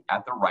we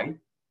at the right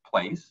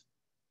place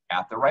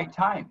at the right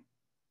time?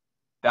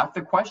 That's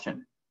the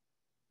question,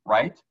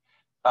 right?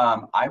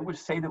 I would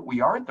say that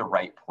we are at the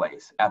right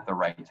place at the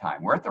right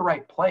time. We're at the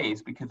right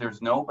place because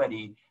there's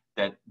nobody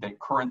that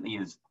currently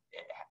is,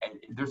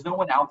 there's no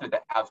one out there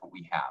that has what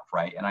we have,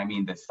 right? And I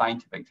mean the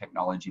scientific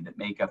technology that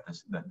make up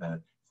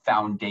the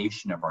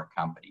foundation of our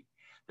company.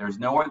 There is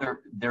no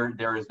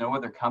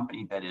other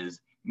company that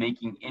is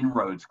making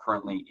inroads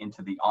currently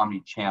into the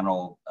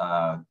omni-channel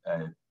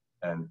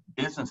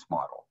business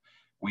model.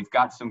 We've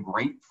got some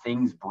great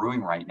things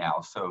brewing right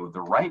now. So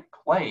the right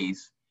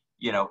place,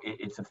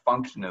 it's a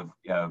function of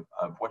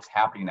what's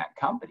happening in that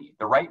company.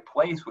 The right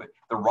place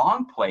the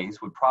wrong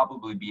place would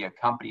probably be a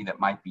company that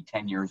might be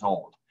 10 years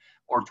old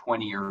or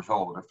 20 years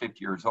old or 50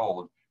 years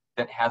old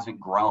that hasn't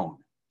grown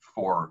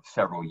for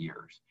several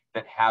years,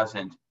 that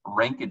hasn't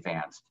rank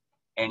advanced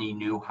any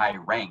new high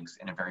ranks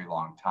in a very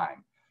long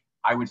time.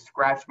 I would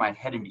scratch my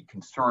head and be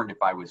concerned if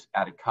I was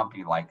at a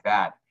company like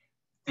that,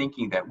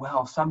 thinking that,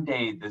 well,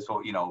 someday this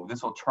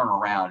will turn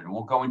around and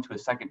we'll go into a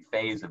second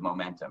phase of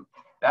momentum.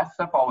 That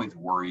stuff always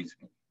worries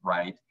me,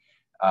 right?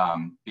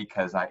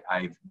 because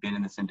I've been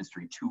in this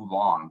industry too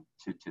long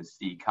to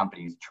see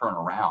companies turn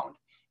around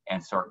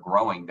and start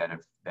growing that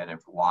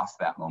have lost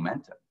that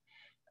momentum.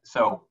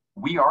 So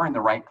we are in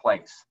the right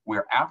place.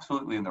 We're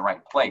absolutely in the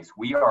right place.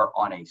 We are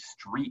on a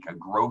streak, a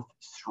growth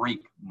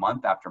streak,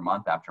 month after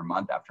month after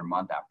month after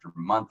month after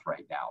month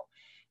right now.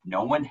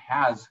 No one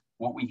has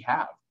what we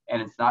have.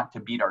 And it's not to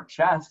beat our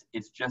chest,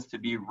 it's just to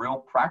be real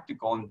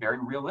practical and very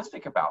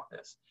realistic about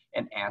this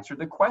and answer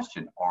the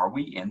question, are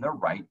we in the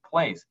right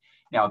place?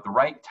 Now, the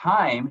right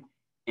time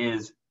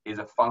is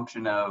a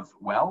function of,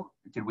 well,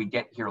 did we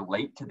get here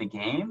late to the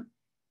game?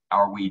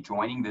 Are we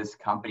joining this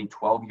company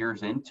 12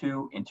 years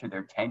into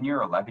their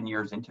tenure, 11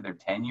 years into their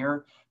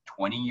tenure,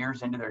 20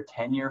 years into their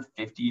tenure,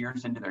 50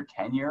 years into their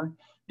tenure?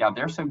 Now,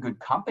 there's some good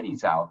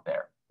companies out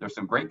there. There's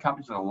some great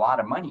companies with a lot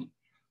of money,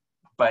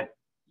 but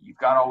you've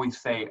got to always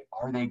say,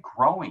 are they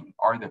growing?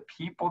 Are the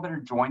people that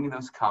are joining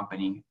those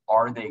companies,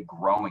 are they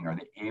growing? Are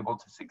they able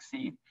to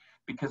succeed?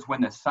 Because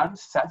when the sun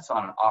sets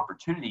on an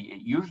opportunity,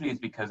 it usually is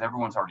because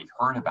everyone's already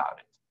heard about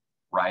it,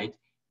 right?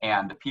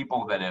 And the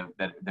people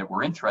that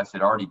were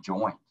interested already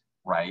joined,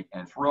 right?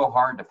 And it's real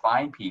hard to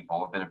find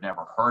people that have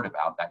never heard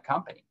about that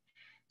company.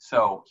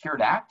 So here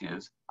at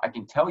ACTIVZ, I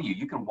can tell you,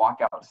 you can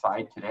walk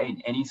outside today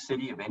in any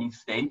city of any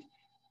state,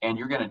 and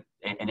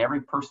and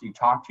every person you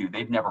talk to,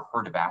 they've never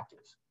heard of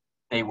ACTIVZ.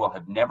 They will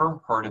have never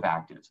heard of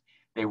ACTIVZ.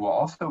 They will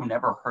also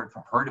never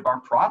heard of our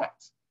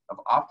products, of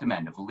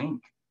Optimend, of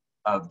Link,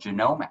 of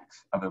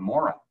Genomics, of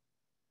Amora.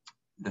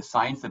 The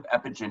science of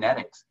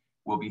epigenetics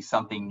will be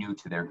something new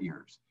to their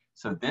ears.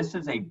 So this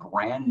is a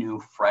brand new,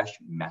 fresh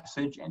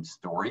message and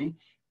story.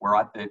 We're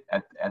at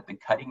the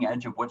cutting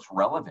edge of what's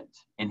relevant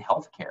in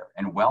healthcare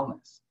and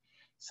wellness.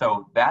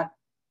 So that,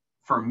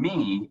 for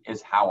me,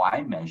 is how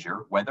I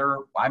measure whether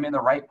I'm in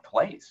the right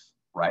place,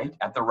 right,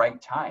 at the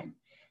right time.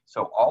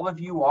 So all of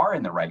you are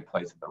in the right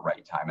place at the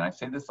right time. And I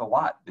say this a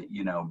lot, that,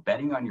 you know,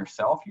 betting on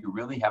yourself, you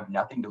really have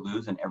nothing to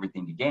lose and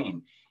everything to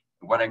gain.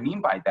 What I mean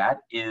by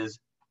that is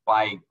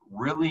by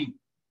really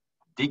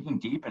digging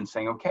deep and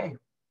saying, okay,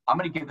 I'm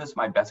going to give this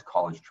my best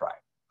college try.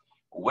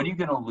 What are you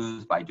going to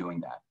lose by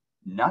doing that?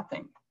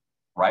 Nothing,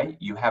 right?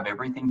 You have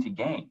everything to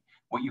gain.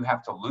 What you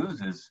have to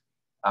lose is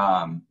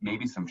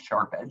maybe some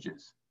sharp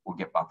edges will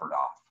get buffered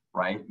off,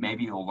 right?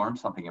 Maybe you'll learn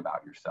something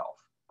about yourself,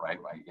 right?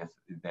 I guess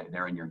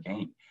they're in your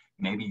gain.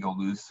 Maybe you'll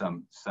lose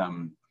some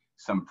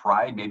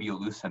pride. Maybe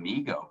you'll lose some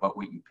ego. But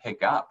what you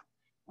pick up,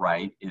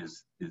 right,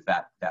 is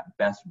that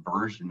best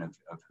version of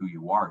who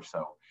you are.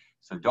 So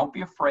don't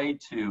be afraid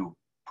to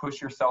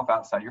push yourself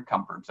outside your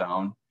comfort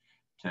zone,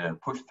 to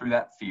push through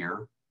that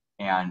fear,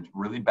 and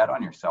really bet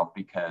on yourself.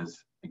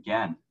 Because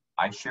again,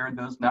 I shared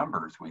those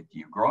numbers with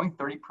you. Growing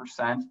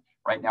 30%,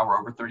 right now we're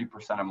over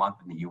 30% a month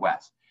in the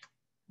US.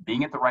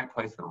 Being at the right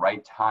place at the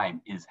right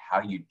time is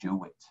how you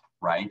do it,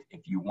 right?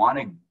 If you want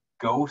to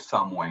go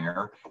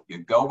somewhere, you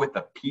go with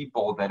the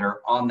people that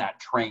are on that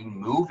train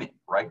moving,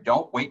 right?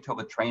 Don't wait till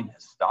the train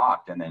has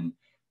stopped and then,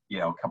 you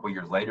know, a couple of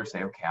years later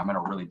say, okay, I'm going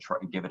to really try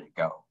and give it a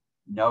go.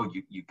 No,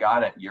 you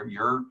got it.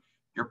 You're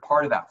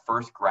part of that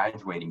first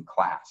graduating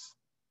class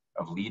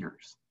of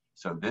leaders.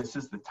 So this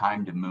is the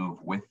time to move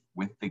with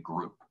the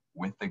group,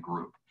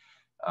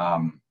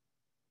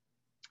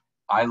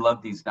 I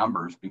love these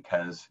numbers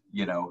because,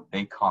 you know,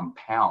 they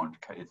compound.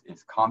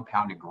 It's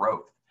compounded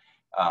growth.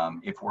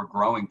 If we're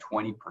growing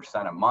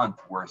 20% a month,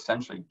 we're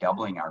essentially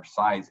doubling our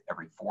size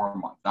every 4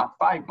 months, not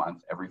 5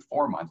 months, every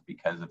 4 months,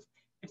 because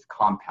it's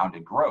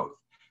compounded growth.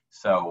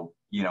 So,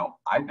 you know,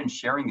 I've been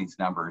sharing these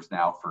numbers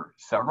now for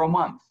several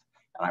months,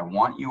 and I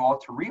want you all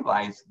to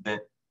realize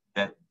that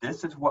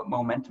this is what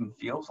momentum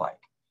feels like.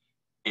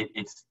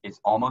 It's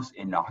almost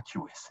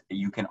innocuous.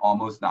 You can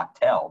almost not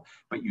tell,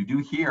 but you do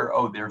hear,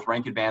 oh, there's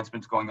rank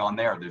advancements going on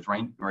there. There's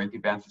rank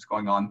advancements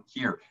going on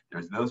here.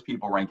 There's those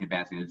people rank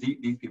advancing. There's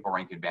these people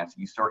rank advancing.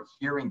 You start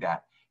hearing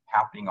that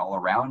happening all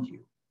around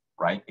you,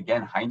 right?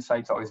 Again,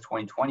 hindsight's always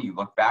 20/20. You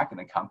look back and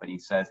the company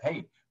says,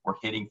 hey, we're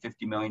hitting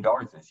 $50 million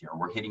this year.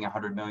 We're hitting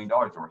 $100 million.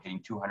 We're hitting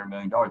 $200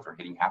 million. We're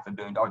hitting $500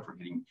 million. We're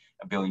hitting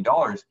 $1 billion.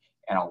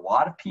 And a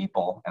lot of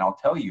people, and I'll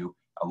tell you,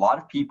 a lot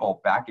of people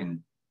back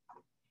in,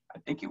 I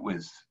think it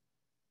was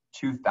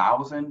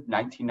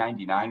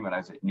 1999, when I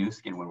was at New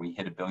Skin, when we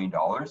hit $1 billion.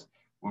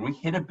 When we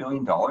hit $1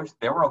 billion,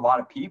 there were a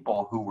lot of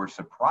people who were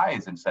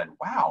surprised and said,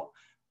 wow,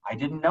 I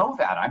didn't know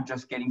that. I'm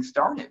just getting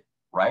started,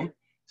 right?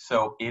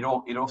 So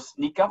it'll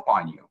sneak up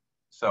on you.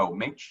 So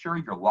make sure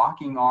you're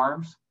locking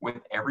arms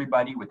with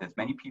everybody, with as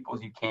many people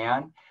as you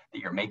can, that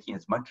you're making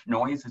as much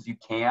noise as you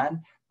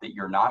can, that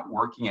you're not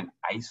working in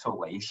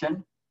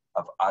isolation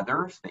of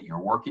others, that you're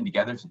working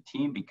together as a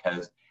team,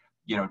 because,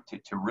 you know,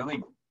 to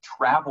really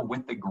travel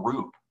with the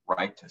group,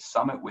 right, to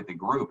summit with the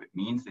group, it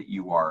means that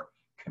you are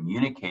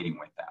communicating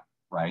with them,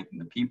 right?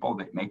 And the people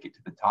that make it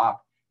to the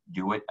top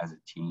do it as a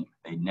team.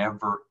 They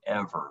never,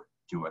 ever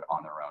do it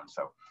on their own.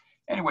 So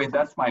anyway,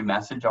 that's my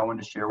message I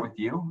wanted to share with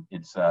you.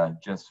 It's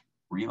just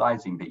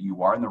realizing that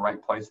you are in the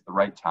right place at the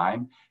right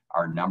time.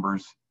 Our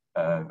numbers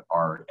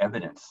are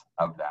evidence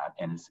of that,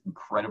 and it's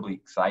incredibly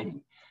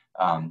exciting.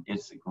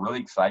 It's really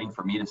exciting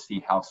for me to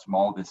see how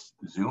small this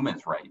Zoom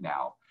is right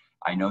now.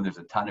 I know there's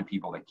a ton of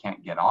people that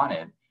can't get on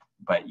it,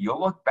 but you'll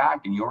look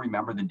back and you'll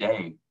remember the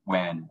day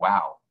when,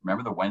 wow,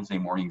 remember the Wednesday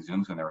morning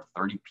Zooms when there were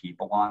 30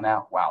 people on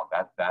that? Wow,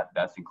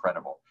 that's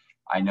incredible.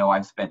 I know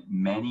I've spent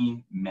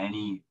many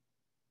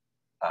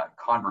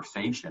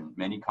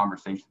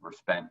conversations were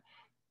spent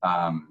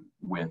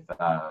with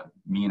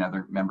me and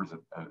other members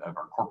of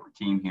our corporate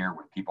team here,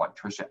 with people like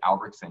Trisha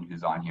Albrechtsen,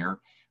 who's on here,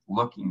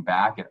 looking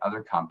back at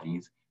other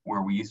companies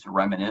where we used to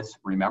reminisce.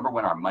 Remember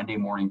when our Monday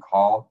morning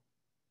call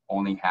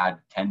only had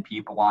 10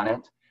 people on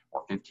it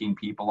or 15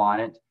 people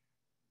on it?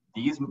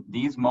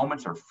 These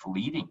moments are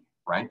fleeting,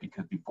 right?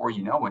 Because before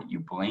you know it, you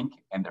blink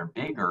and they're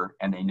bigger,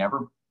 and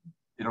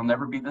it'll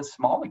never be this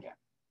small again,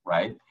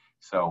 right?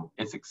 So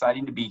it's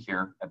exciting to be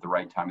here at the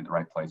right time in the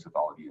right place with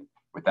all of you.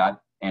 With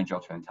that, Angie,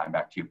 I'll turn the time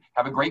back to you.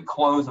 Have a great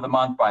close of the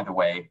month, by the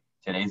way.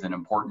 Today's an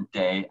important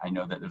day. I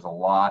know that there's a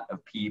lot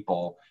of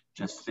people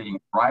just sitting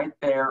right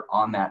there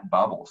on that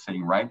bubble,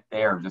 sitting right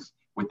there, just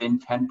within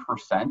 10%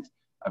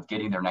 of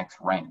getting their next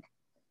rank.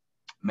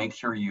 Make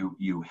sure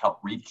you help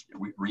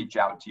reach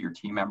out to your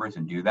team members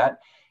and do that.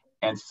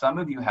 And some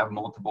of you have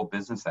multiple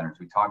business centers.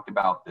 We talked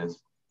about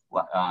this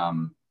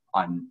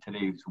on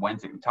today's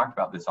Wednesday. We talked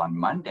about this on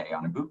Monday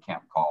on a boot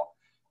camp call.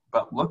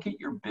 But look at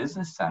your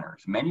business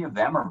centers. Many of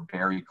them are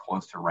very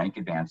close to rank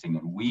advancing,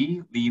 and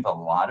we leave a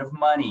lot of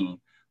money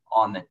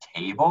on the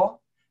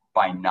table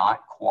by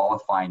not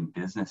qualifying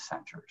business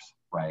centers,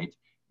 right?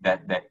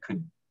 That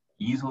could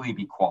easily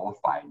be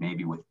qualified,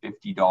 maybe with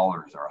 $50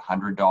 or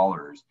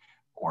 $100,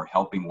 or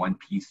helping one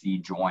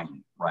PC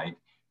join, right?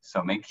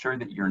 So make sure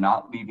that you're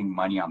not leaving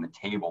money on the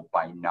table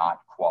by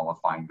not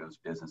qualifying those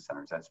business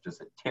centers. That's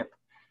just a tip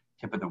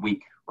of the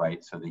week,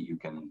 right? So that you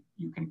can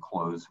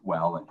close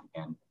well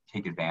and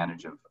take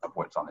advantage of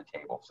what's on the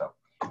table. So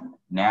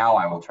now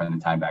I will turn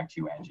the time back to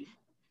you, Angie.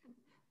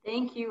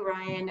 Thank you,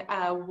 Ryan.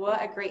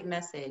 What a great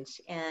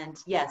message. And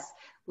yes,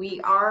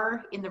 we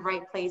are in the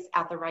right place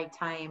at the right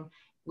time.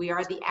 We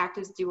are the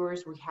ACTIVZ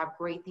doers. We have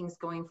great things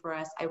going for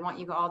us. I want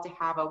you all to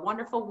have a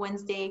wonderful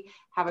Wednesday,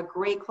 have a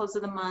great close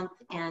of the month.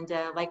 And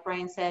like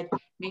Ryan said,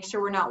 make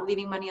sure we're not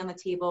leaving money on the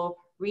table.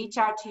 Reach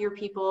out to your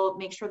people,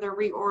 make sure they're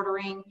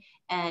reordering,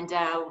 and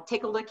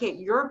take a look at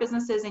your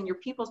businesses and your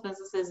people's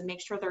businesses and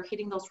make sure they're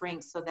hitting those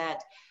ranks so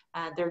that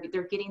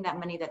they're getting that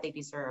money that they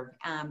deserve.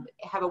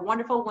 Have a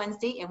wonderful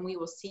Wednesday, and we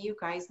will see you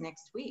guys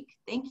next week.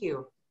 Thank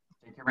you.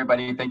 Thank you,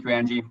 everybody. Thank you,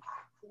 Angie.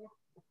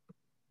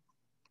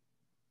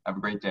 Have a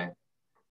great day.